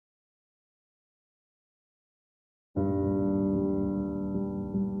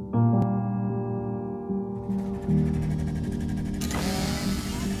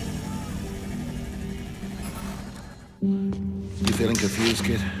Feeling confused,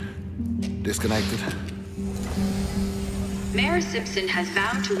 kid? Disconnected? Mayor Simpson has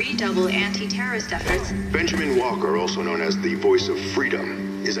vowed to redouble anti-terrorist efforts. Benjamin Walker, also known as the Voice of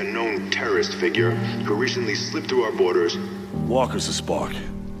Freedom, is a known terrorist figure who recently slipped through our borders. Walker's a spark.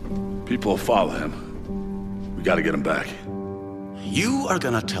 People will follow him. We gotta get him back. You are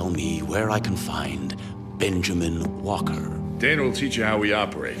gonna tell me where I can find Benjamin Walker. Dana will teach you how we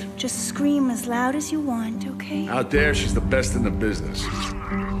operate. Just scream as loud as you want, okay? Out there, she's the best in the business.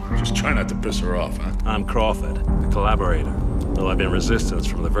 Just try not to piss her off, huh? I'm Crawford, the collaborator. Well, I've been resistance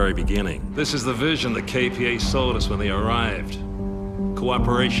from the very beginning. This is the vision the KPA sold us when they arrived.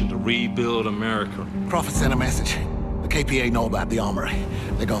 Cooperation to rebuild America. Crawford sent a message. The KPA know about the armory.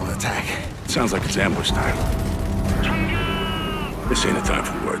 They're gonna attack. Sounds like it's ambush time. This ain't a time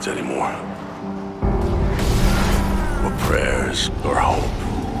for words anymore. Or prayers, or hope.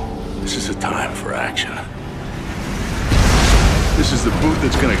 This is a time for action. This is the boot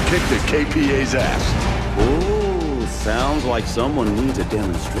that's gonna kick the KPA's ass. Oh, sounds like someone needs a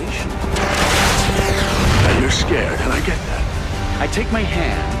demonstration. Now you're scared, and I get that. I take my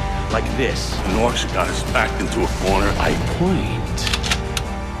hand like this. And Orcs got us backed into a corner. I point.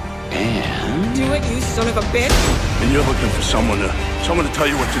 And... Do it, you son of a bitch! And you're looking for someone to tell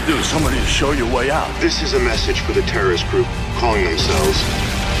you what to do, somebody to show you a way out. This is a message for the terrorist group calling themselves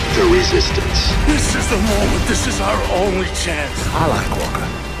the Resistance. This is the moment. This is our only chance. I like Walker,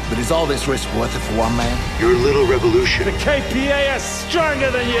 but is all this risk worth it for one man? Your little revolution, The KPA is stronger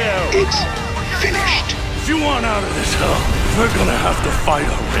than you! it's finished. If you want out of this hell, we're gonna have to fight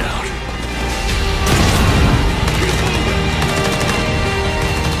our way out.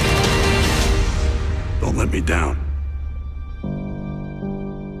 Don't let me down.